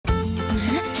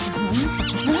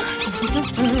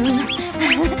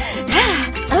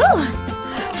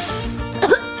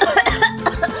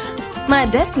My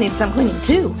desk needs some cleaning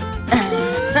too.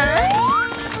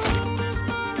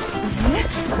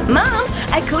 Mom,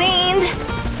 I cleaned.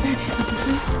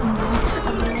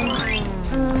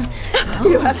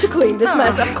 You have to clean this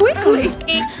mess up quickly.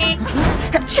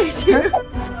 She's here.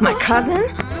 My cousin?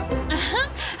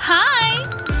 Hi!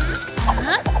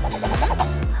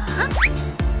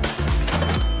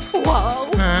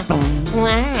 Whoa.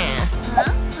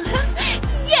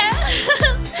 Yeah!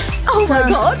 Oh my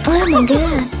god. Oh my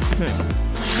god.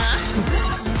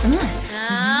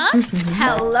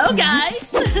 Hello,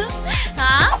 guys!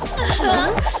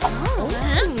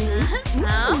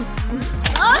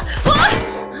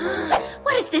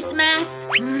 What is this mess?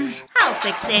 I'll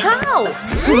fix it. How?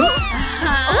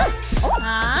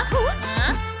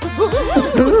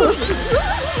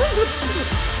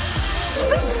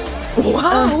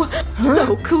 Wow,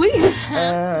 so clean.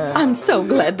 I'm so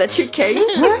glad that you came.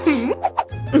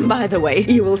 By the way,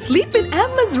 you will sleep in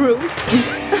Emma's room.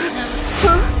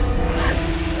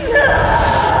 So,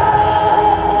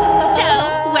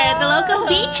 where are the local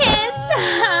beaches?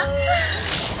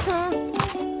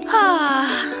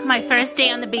 My first day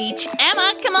on the beach.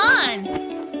 Emma, come on!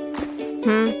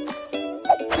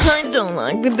 I don't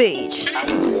like the beach.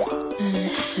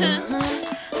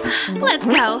 Let's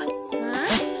go.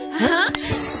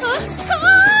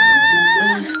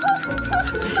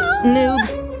 Noob.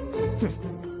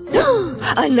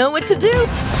 I know what to do.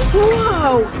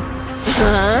 Whoa.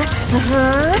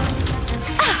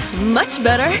 Much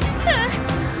better.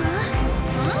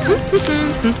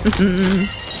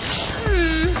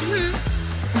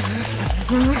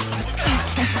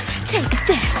 Take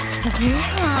this.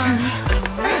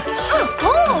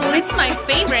 Oh, it's my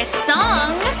favorite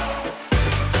song.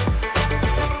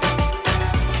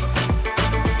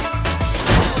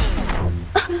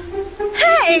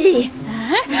 Hey!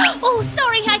 Oh,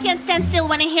 sorry, I can't stand still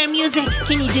when I hear music.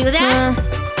 Can you do that?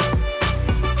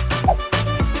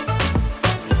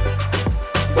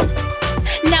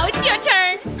 Now it's your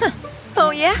turn.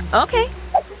 Oh yeah? Okay.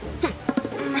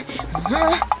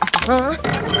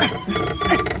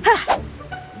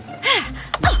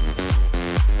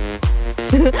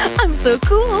 I'm so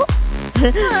cool.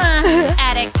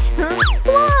 Addict.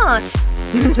 What?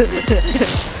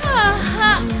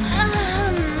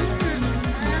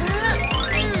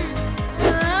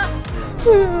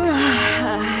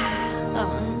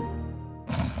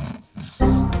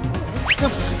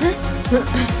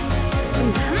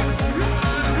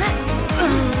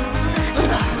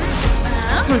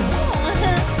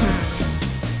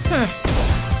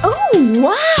 Oh,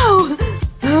 wow!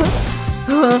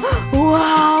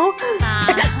 Wow!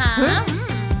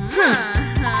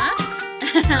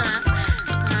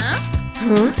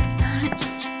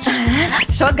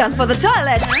 Shotgun for the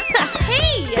toilet!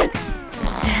 Hey!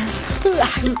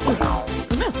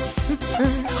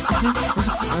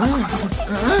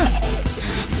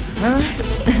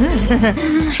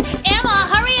 Emma,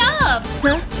 hurry up!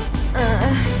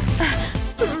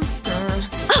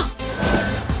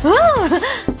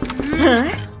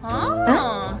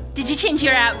 Oh, did you change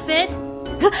your outfit?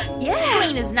 Yeah!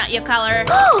 Green is not your color.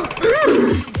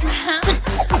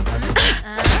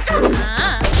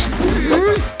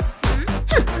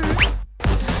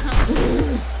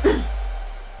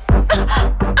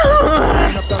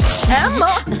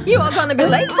 Emma, you are gonna be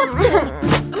late for school.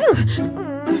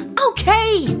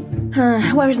 Okay.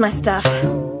 Where's my stuff?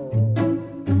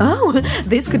 Oh,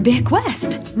 this could be a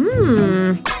quest.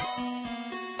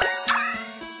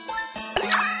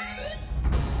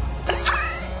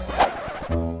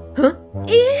 Huh?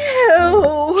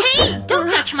 Ew. Hey, don't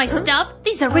touch my stuff.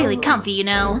 These are really comfy, you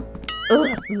know.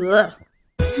 Ugh.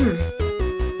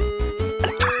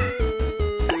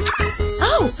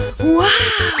 Oh,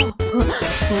 wow.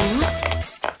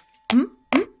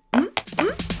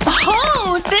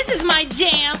 Oh, this is my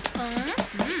jam.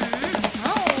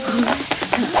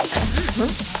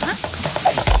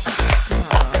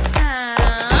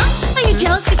 Are you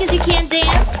jealous because you can't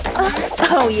dance?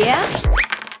 Oh, yeah?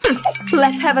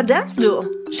 Let's have a dance duel.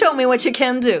 Show me what you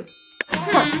can do.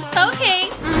 Okay.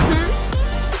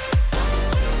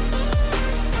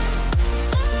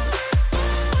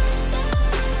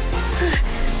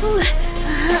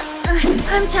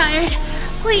 I'm tired.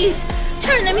 Please,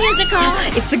 turn the music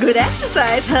off. It's a good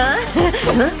exercise, huh?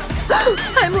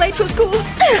 I'm late for school.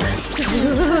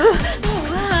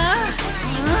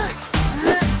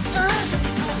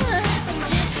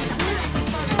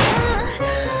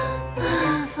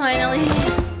 Finally.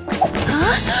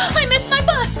 I missed my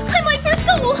bus. I'm late for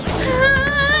school.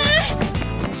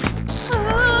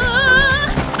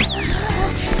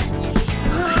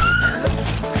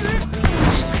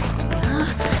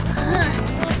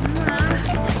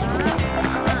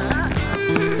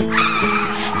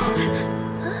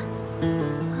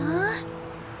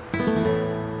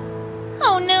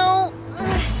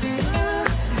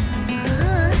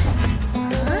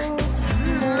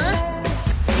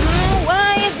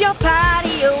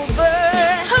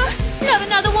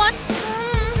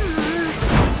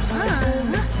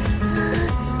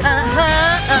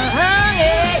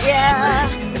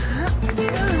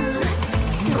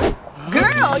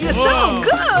 So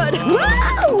good!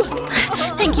 Wow!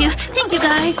 Thank you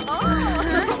guys.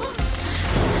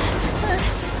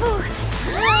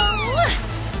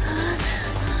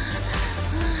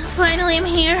 Finally, I'm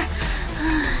here.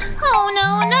 Oh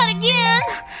no, not again!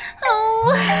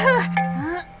 Oh.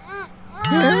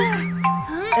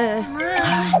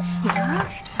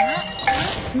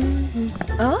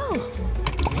 Oh.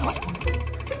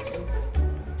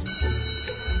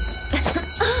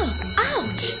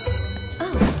 Ouch!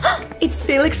 Oh. It's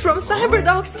Felix from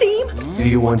Cyberdog's team. Do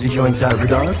you want to join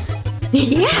Cyberdogs?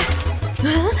 Yes!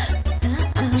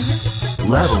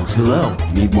 Level too low.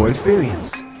 Need more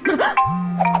experience.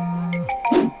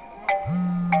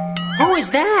 Who is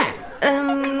that?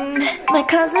 My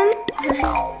cousin?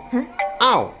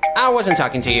 Oh, I wasn't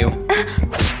talking to you.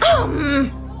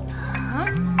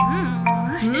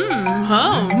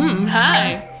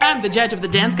 Hi, I'm the judge of the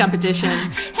dance competition.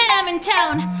 And I'm in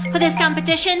town for this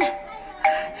competition.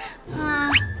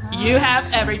 You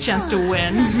have every chance to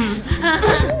win.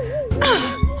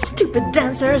 Stupid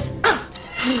dancers!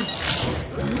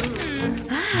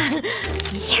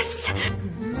 Yes!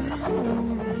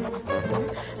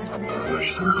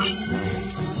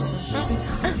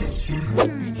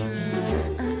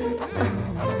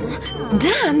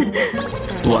 Done!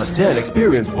 Plus 10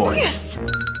 experience points. Yes!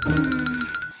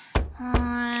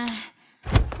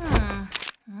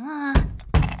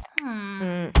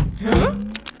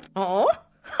 Oh?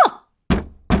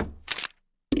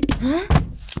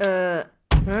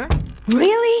 Huh?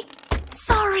 Really?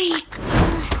 Sorry.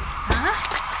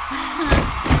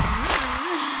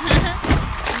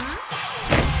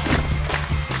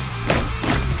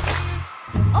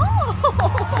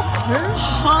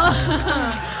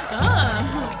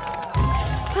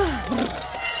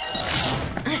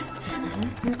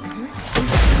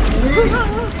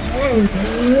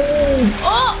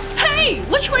 Oh, hey!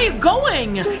 Which way are you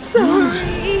going?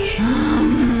 Sorry.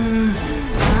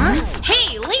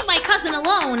 Hey, leave my cousin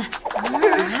alone.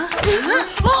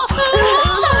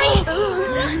 Sorry.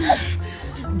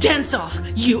 Dance off,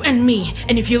 you and me.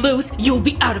 And if you lose, you'll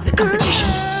be out of the competition.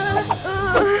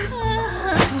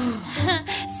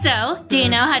 So, do you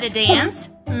know how to dance?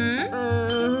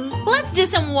 Let's do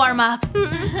some warm-up.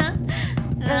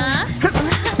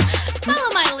 Follow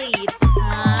my lead.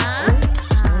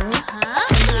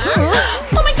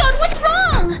 Oh my god, what's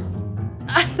wrong?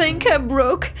 I think I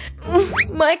broke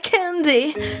my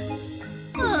candy.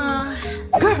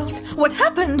 Girls, what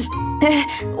happened?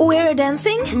 We're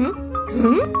dancing?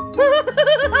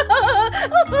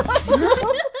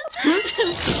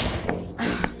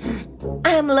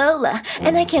 I'm Lola,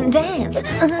 and I can dance.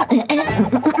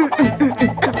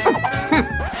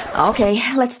 Okay,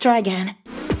 let's try again.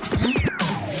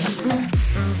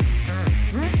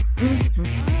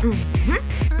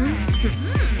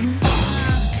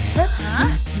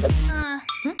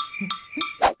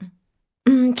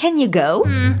 Can you go?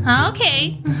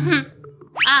 Okay.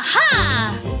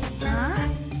 Aha!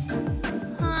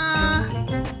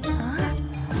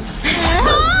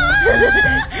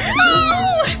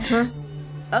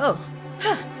 Oh.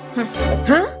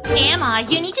 Emma,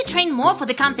 you need to train more for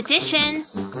the competition.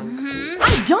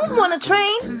 I don't want to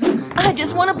train. I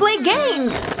just want to play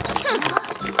games.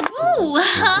 Ooh,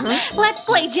 let's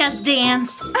play Just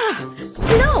Dance.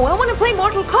 No, I want to play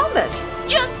Mortal Kombat.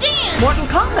 Just Dance! Mortal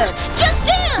Kombat. Just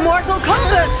Dance! Mortal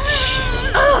Kombat.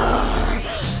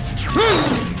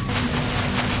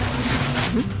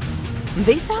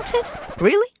 This outfit?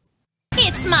 Really?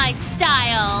 It's my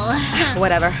style.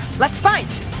 Whatever. Let's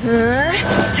fight.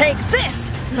 Take this.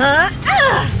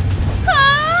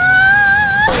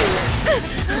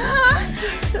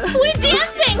 We're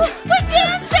dancing! We're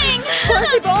dancing!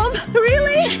 Party bomb?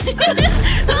 Really?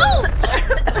 Oh!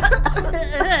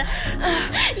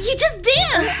 You just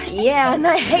danced! Yeah, and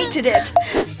I hated it.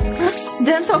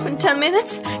 Dance off in 10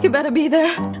 minutes? You better be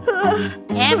there.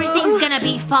 Everything's gonna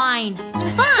be fine.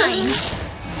 Fine!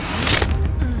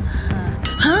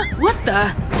 Huh? What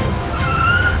the?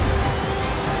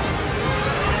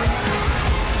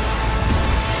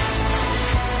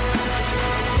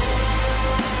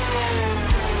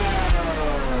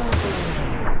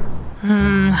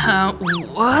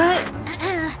 What?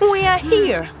 We are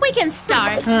here. We can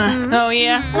start. Oh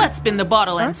yeah? Let's spin the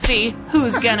bottle and see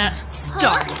who's gonna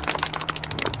start.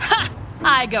 Ha!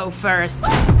 I go first.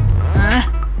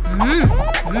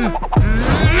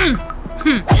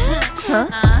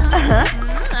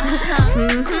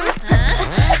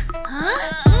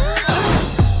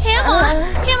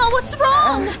 Emma, what's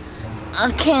wrong?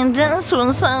 I can't dance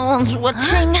when someone's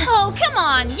watching. Oh, come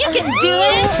on, you can do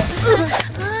it.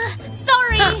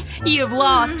 Sorry. You've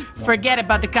lost. Forget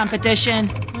about the competition.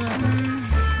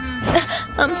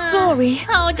 I'm sorry.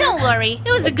 Oh, don't worry.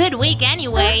 It was a good week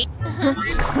anyway.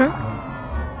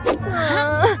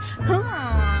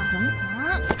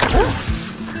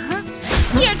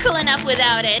 You're cool enough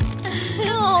without it.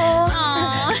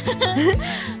 Aw.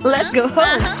 Let's go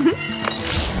home.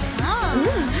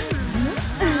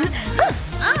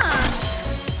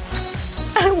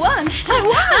 I won!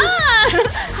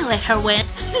 I let her win.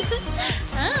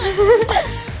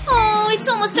 Oh, it's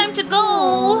almost time to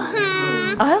go.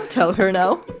 I'll tell her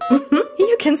now.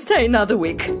 You can stay another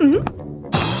week.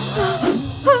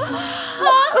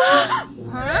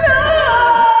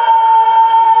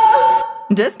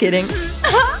 Just kidding.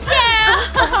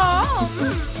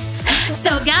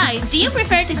 So guys, do you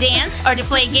prefer to dance or to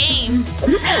play games?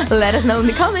 Let us know in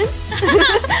the comments.